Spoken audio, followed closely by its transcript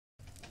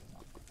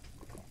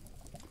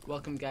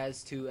Welcome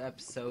guys to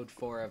episode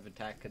 4 of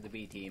Attack of the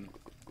B-Team.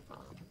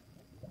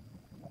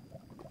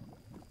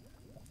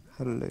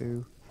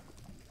 Hello.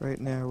 Right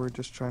now we're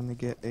just trying to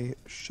get a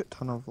shit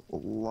ton of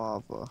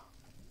lava.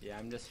 Yeah,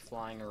 I'm just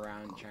flying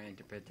around trying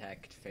to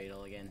protect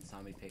Fatal against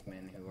zombie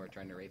pigmen who are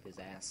trying to rape his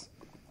ass.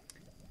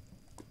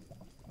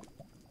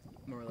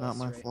 More or less, Not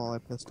my right? fault, I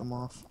pissed him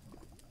off.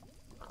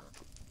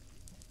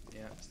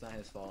 Yeah, it's not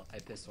his fault. I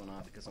pissed one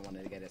off because I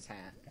wanted to get his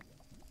hat.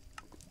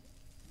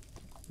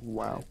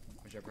 Wow.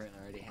 Which I apparently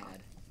already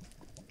had.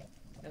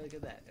 Hey, look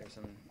at that. There's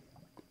some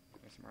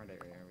art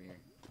area over here.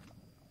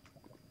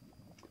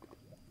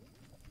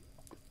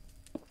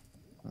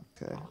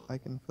 Okay, I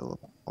can fill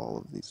up all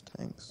of these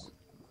tanks.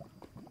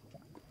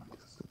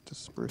 Because it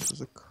disperses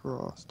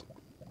across.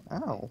 Ow!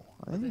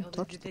 I Where the didn't hell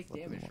touch did you the take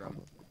fucking damage lava.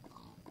 from?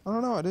 I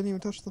don't know, I didn't even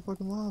touch the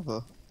fucking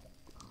lava.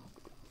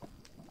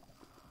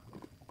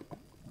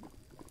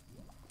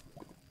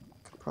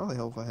 Could probably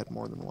help if I had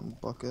more than one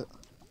bucket.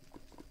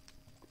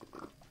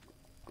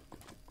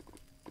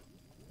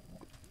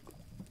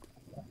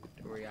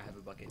 Don't worry, I have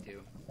a bucket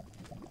too.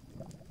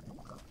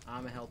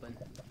 I'm helping.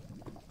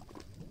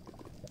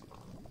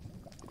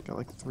 Got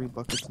like 3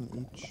 buckets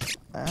in each.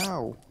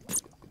 Ow!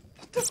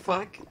 What the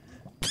fuck?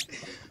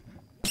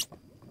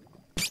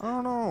 I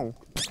don't know!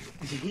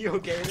 You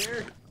okay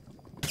there?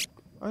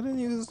 I didn't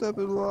even step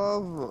in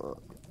lava!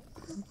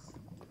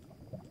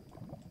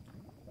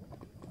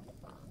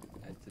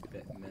 That's a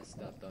bit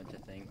messed up, don't you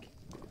think?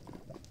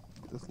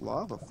 This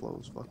lava flow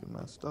is fucking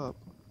messed up.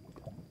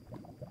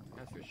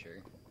 That's for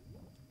sure.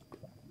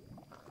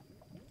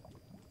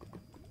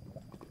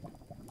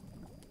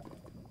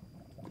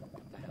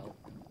 What the hell?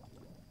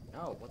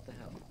 Oh, what the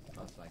hell?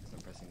 Oh, it's like I'm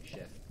pressing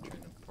shift,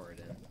 trying to pour it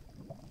in.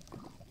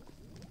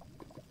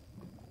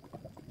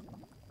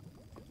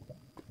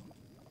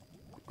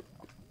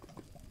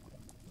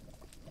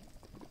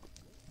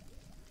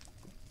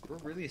 We're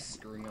really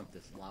screwing up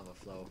this lava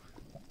flow.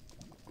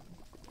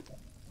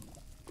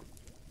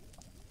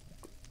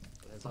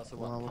 But that's also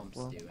what Lava pumps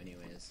flow. do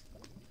anyways.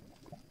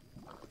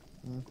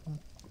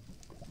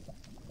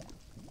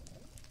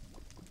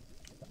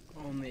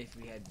 Only if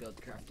we had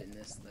Buildcraft in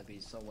this, that'd be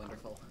so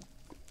wonderful.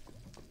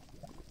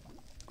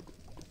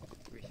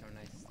 It'd be so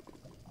nice.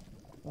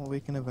 Well,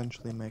 we can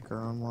eventually make our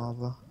own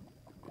lava.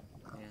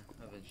 Yeah,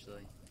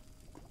 eventually.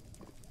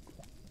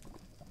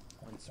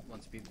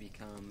 Once we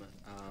become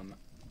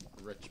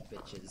rich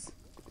bitches.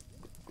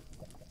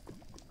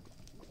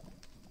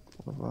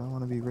 What if I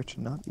want to be rich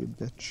and not you,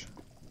 bitch?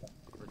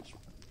 Rich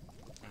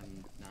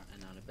I'm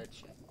not a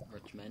bitch.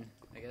 Rich men,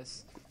 I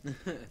guess.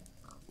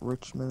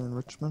 Richmond and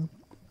Richmond?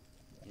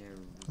 Yeah,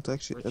 It's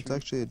actually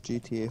a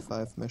GTA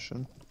 5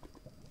 mission.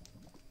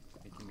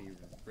 it can be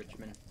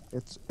Richmond.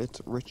 It's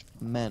rich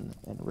men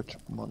and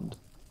Richmond.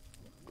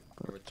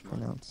 But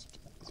Richmond.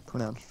 it's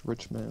pronounced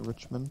Richmond and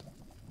Richmond.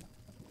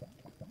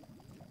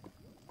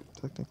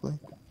 Technically.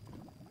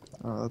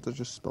 I don't know, they're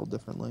just spelled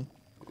differently.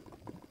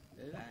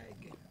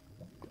 Lag.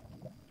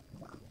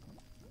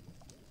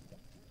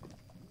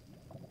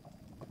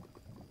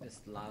 This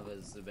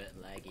lava's a bit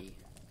laggy.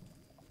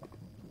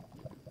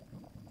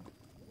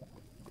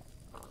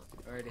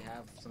 I already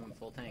have some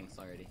full tanks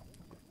already.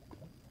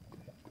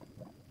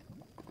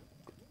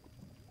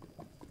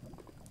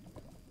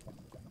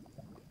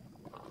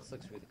 This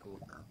looks really cool.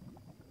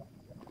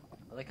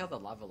 I like how the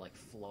lava like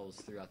flows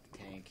throughout the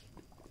tank.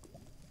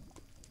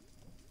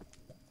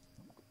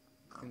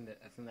 I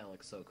think that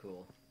looks so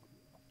cool.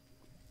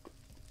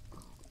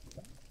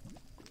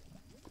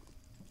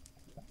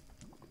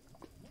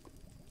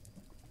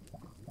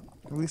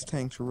 These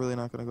tanks are really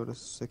not going to go to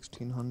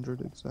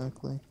 1600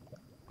 exactly.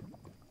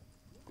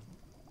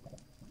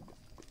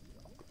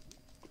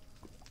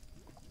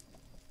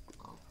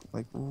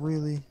 Like,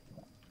 really?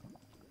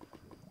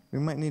 We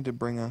might need to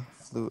bring a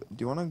fluid.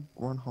 Do you want to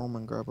run home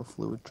and grab a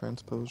fluid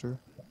transposer?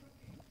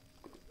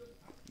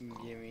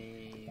 Give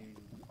me...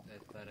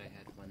 I thought I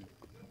had one.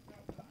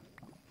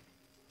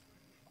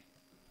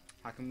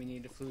 How come we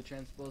need a fluid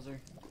transposer?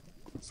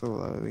 So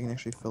that we can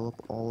actually fill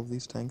up all of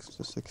these tanks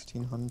to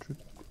 1600.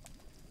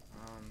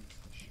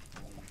 Sure.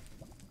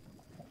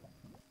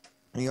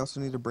 And you also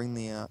need to bring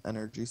the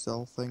energy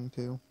cell thing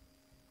too.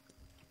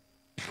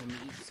 Let me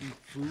eat some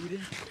food.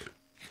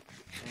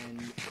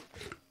 And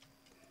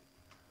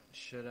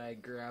should I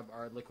grab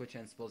our liquid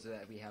transposer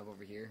that we have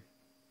over here?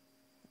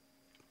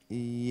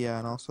 Yeah,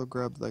 and also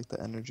grab like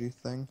the energy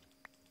thing.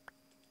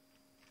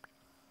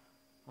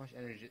 How much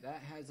energy?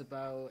 That has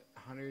about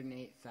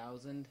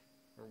 108,000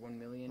 or 1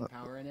 million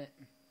power in it.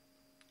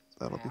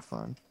 That'll be Half.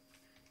 fine.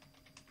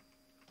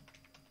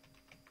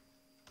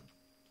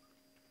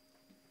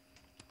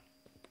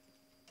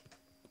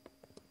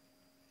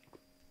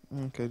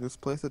 Okay,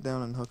 just place it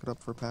down and hook it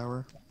up for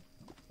power.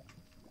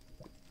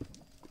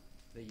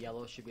 The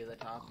yellow should be at the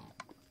top.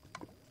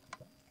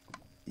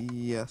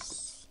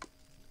 Yes.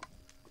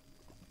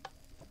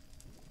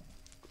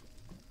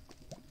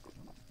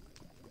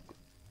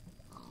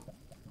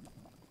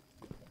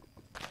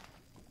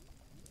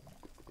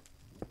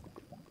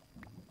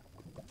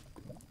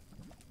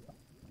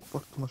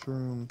 Fuck the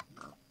mushroom.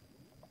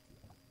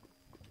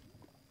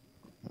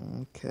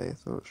 Okay,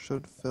 so it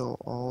should fill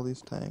all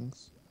these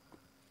tanks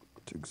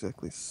to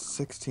exactly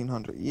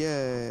 1600.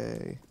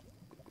 Yay!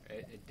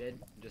 It did.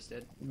 Just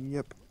did.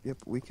 Yep, yep.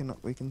 We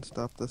can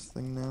stop this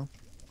thing now.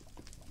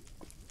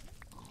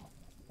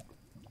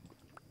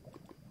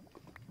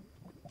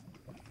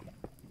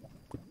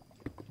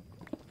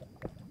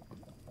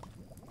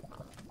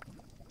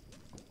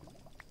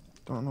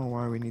 Don't know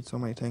why we need so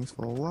many tanks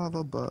full of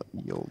lava, but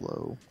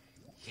YOLO.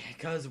 Yeah,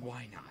 cause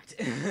why not?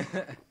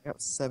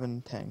 Got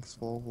 7 tanks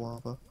full of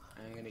lava.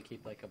 I'm gonna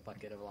keep like a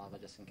bucket of lava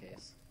just in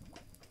case.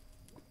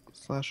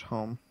 Slash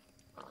home.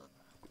 You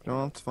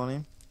know what's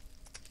funny?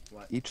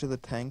 What? Each of the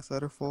tanks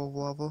that are full of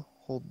lava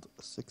hold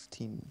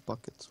 16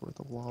 buckets worth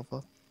of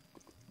lava.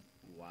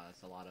 Wow,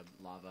 that's a lot of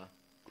lava.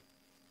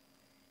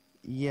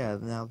 Yeah,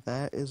 now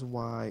that is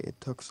why it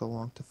took so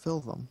long to fill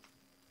them.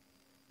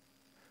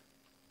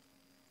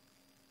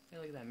 Hey,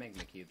 look at that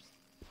magma cubes.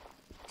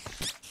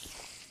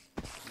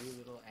 You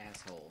little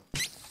asshole.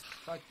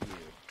 Fuck you.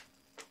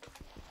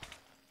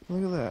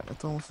 Look at that,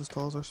 it's almost as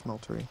tall as our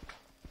smeltery.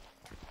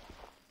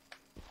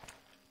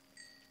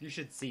 You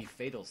should see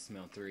Fatal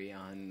Smeltery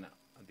on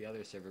the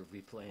other server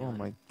we play Oh on.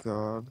 my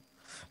god.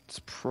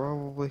 It's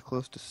probably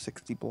close to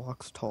 60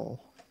 blocks tall.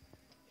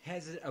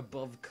 Has it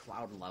above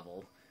cloud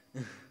level.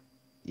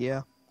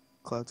 Yeah,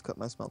 clouds cut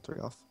my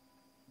smeltery off.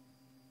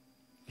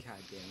 God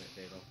damn it,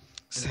 Fatal.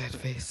 Sad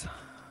face.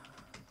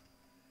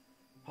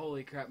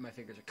 Holy crap, my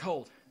fingers are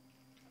cold.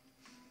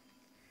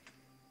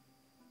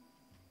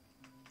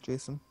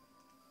 Jason,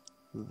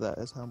 that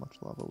is how much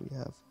lava we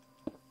have.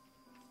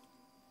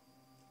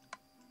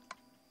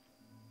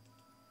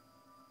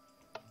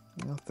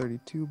 You know,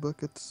 32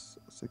 buckets,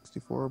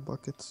 64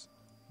 buckets,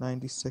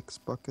 96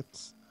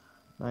 buckets,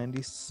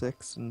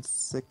 96 and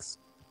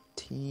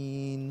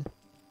 16.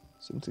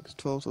 6,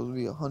 12, so it would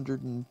be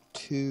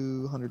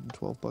 102,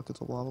 112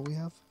 buckets of lava we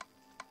have.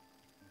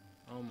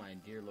 Oh my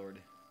dear lord.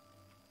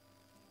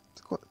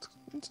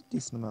 It's a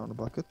decent amount of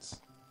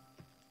buckets.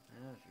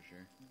 That's for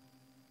sure.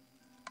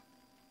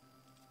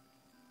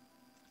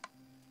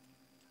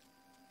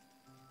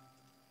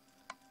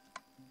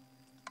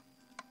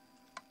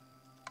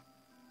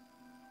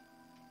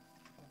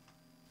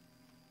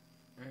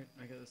 Alright,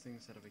 I got this thing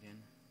set up again.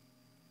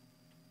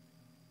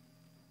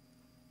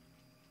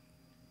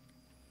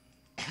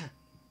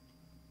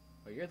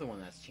 Oh, you're the one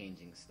that's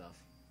changing stuff.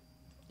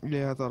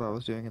 Yeah, I thought I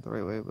was doing it the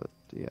right way, but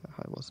yeah,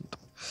 I wasn't.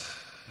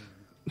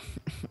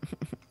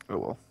 Oh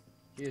well.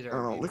 Here's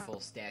our beautiful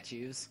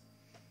statues.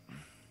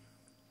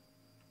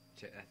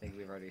 Which I think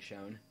we've already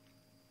shown.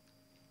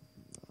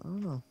 I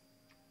don't know.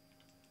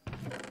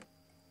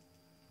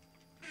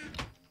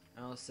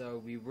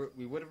 Also, we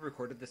would have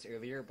recorded this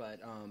earlier, but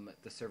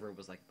the server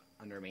was like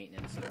under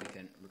maintenance, so we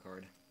couldn't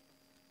record.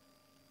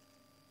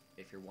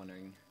 If you're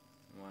wondering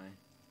why.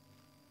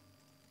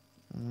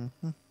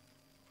 Mm-hmm.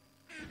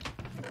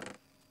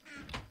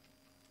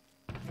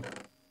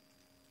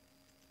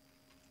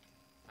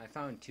 I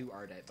found 2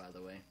 Ardite, by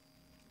the way.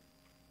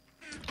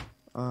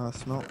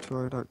 Smelt 2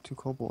 Ardite, 2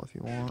 cobalt if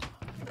you want.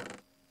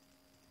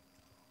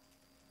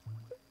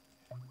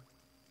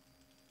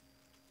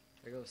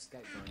 There goes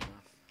Skype going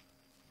off.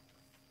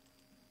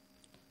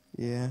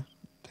 Yeah,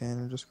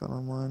 Tanner just got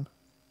online.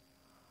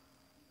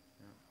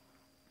 Yeah.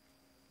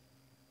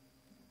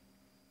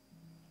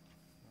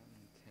 1,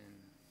 10.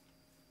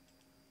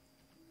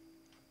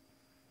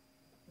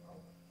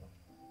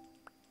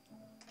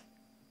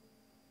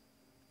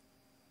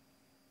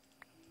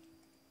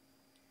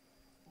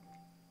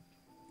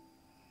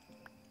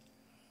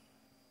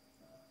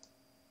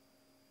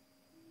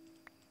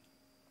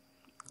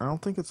 I don't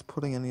think it's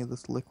putting any of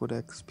this liquid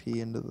XP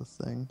into the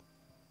thing.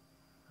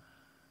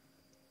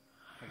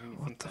 How can you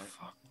What think the that?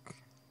 fuck?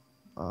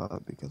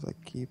 Because I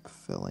keep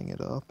filling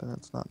it up and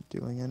it's not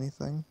doing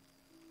anything.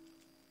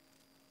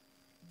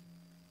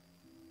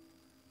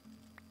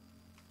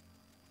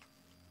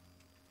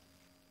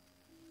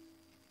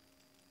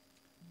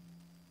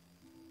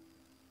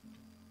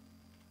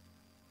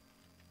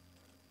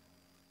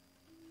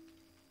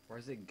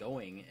 Where's it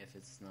going if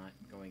it's not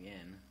going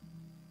in?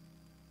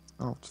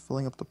 Oh, it's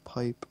filling up the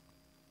pipe.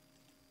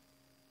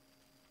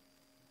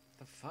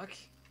 The fuck?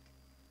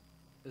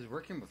 It was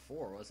working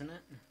before, wasn't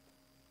it?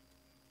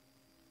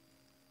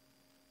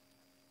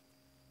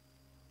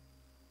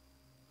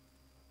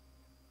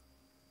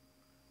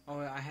 Oh,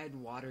 I had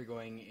water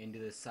going into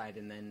this side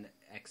and then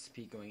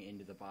XP going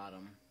into the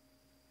bottom.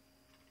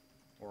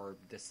 Or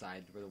this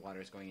side where the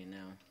water is going in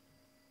now.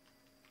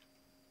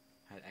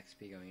 I had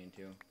XP going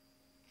into on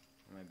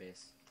my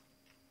base.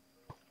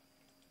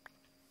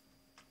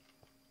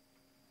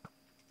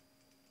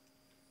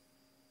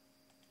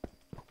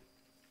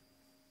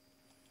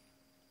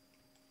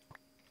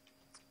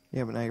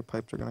 Yeah, but now your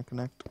pipes are gonna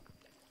connect.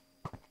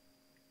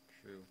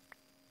 True.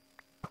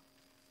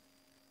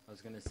 I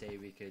was gonna say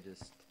we could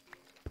just...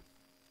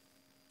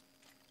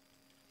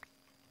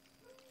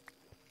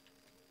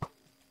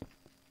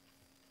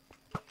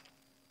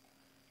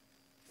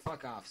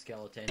 Fuck off,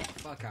 skeleton.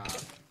 Fuck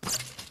off.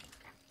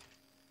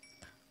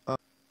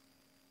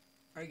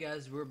 Alright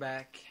guys, we're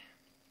back.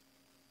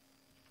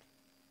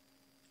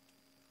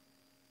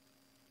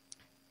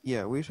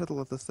 Yeah, we just have to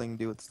let this thing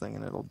do its thing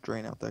and it'll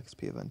drain out the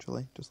XP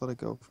eventually. Just let it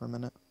go for a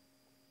minute.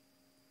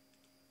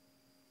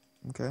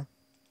 Okay?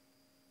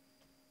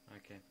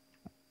 Okay.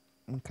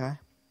 Okay?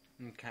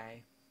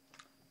 Okay.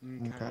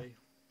 Okay. Okay.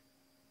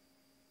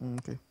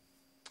 Okay.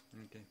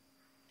 Okay.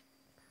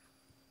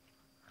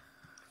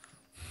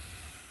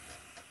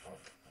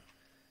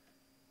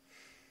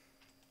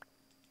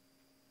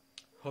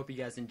 Hope you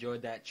guys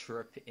enjoyed that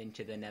trip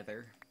into the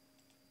Nether.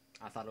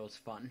 I thought it was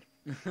fun.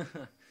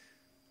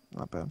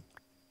 Not bad.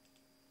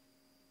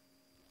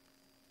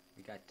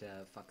 We got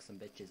to fuck some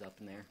bitches up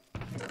in there.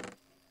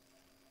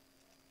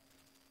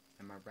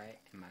 Am I right?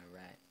 Am I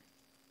right?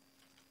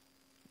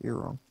 You're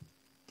wrong.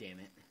 Damn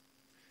it.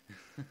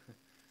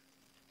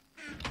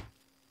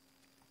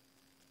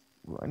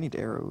 Ooh, I need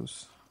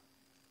arrows.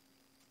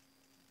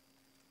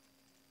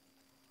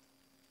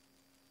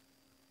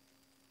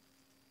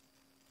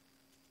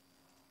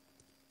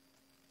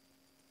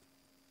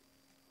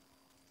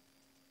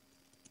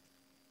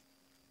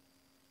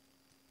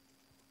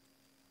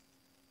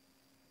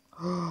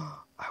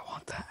 I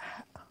want that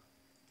hat.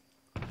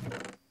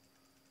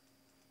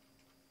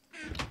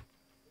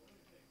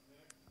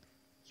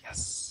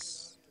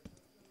 Yes.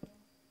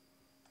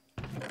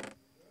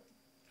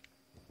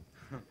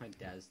 My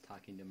dad's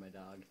talking to my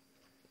dog.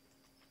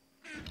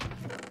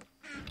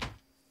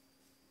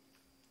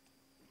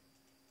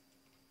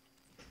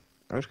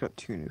 I just got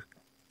 2 new.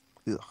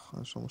 Ugh, I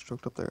just almost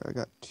choked up there. I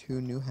got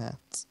 2 new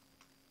hats.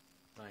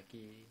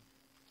 Lucky.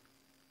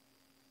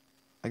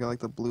 I got like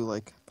the blue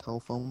like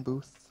telephone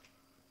booth.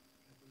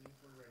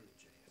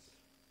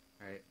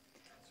 Alright.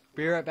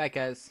 Be right back,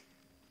 guys.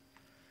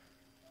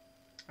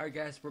 Alright,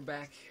 guys, we're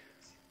back.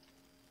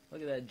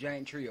 Look at that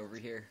giant tree over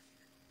here.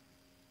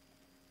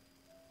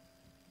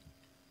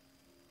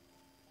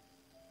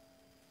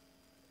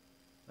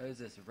 What is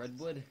this,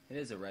 redwood? It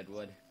is a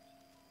redwood.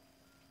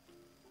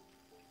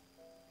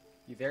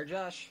 You there,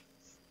 Josh?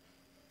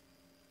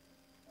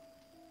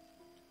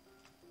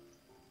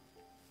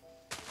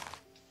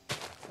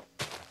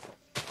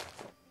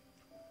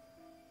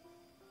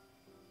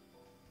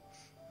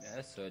 Yeah,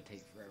 this would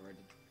take forever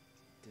to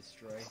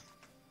destroy.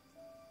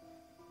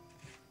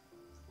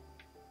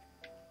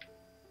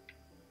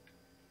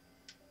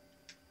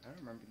 I don't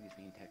remember these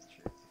being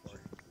textured before.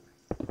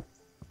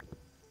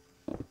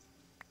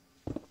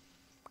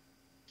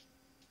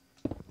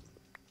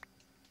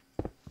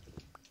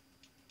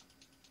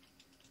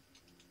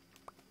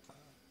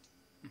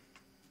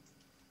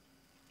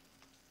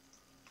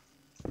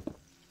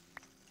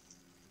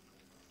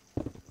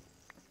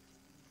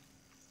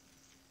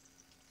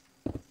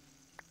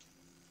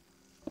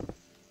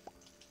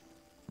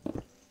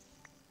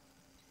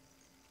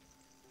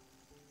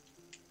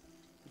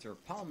 These are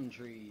palm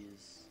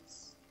trees.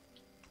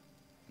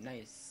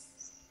 Nice.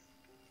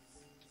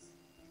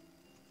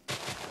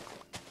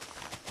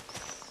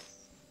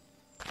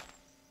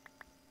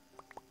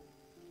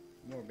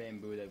 More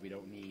bamboo that we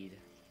don't need.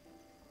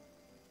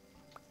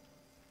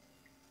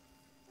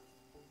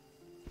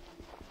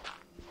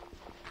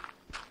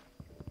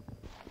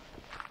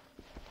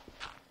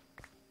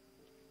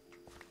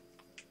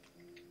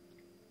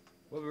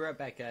 We'll be right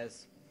back,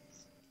 guys.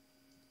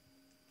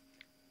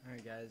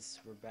 Alright, guys,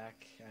 we're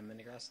back. I'm in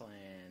the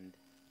grassland.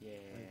 Yeah.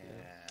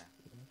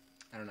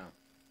 I don't know.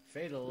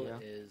 Fatal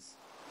is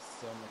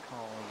still in the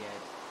call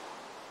yet.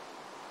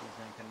 He's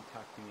not going to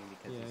talk to me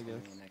because he's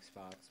going an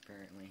Xbox,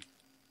 apparently.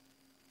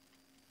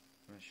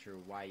 I'm not sure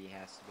why he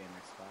has to be on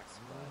Xbox,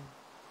 but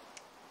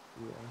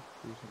Yeah,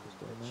 you should just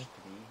go in there.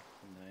 to me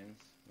sometimes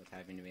with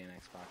having to be on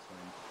Xbox when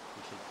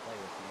he should play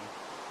with me.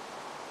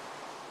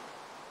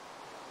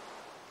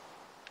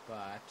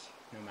 But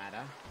no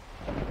matter.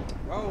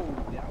 Whoa,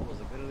 that was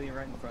literally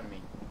right in front of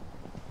me.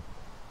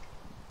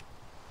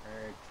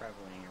 We're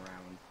traveling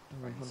around.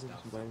 Hunter's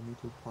invited me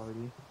to a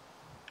party.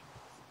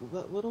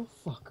 That little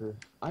fucker.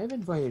 I've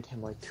invited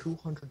him like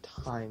 200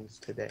 times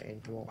today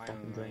and he won't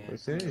fucking join.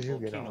 As soon as you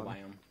get on.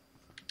 Biome.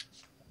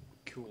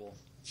 Cool.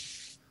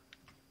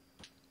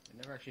 I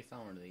never actually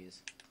found one of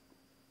these.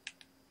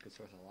 Good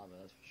source of lava,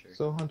 that's for sure.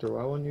 So Hunter,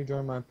 why wouldn't you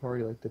join my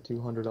party like the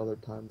 200 other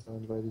times I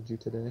invited you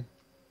today?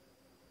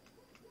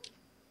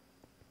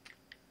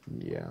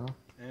 Yeah.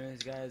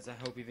 Anyways, guys, I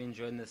hope you've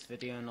enjoyed this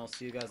video, and I'll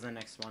see you guys in the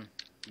next one.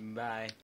 Bye.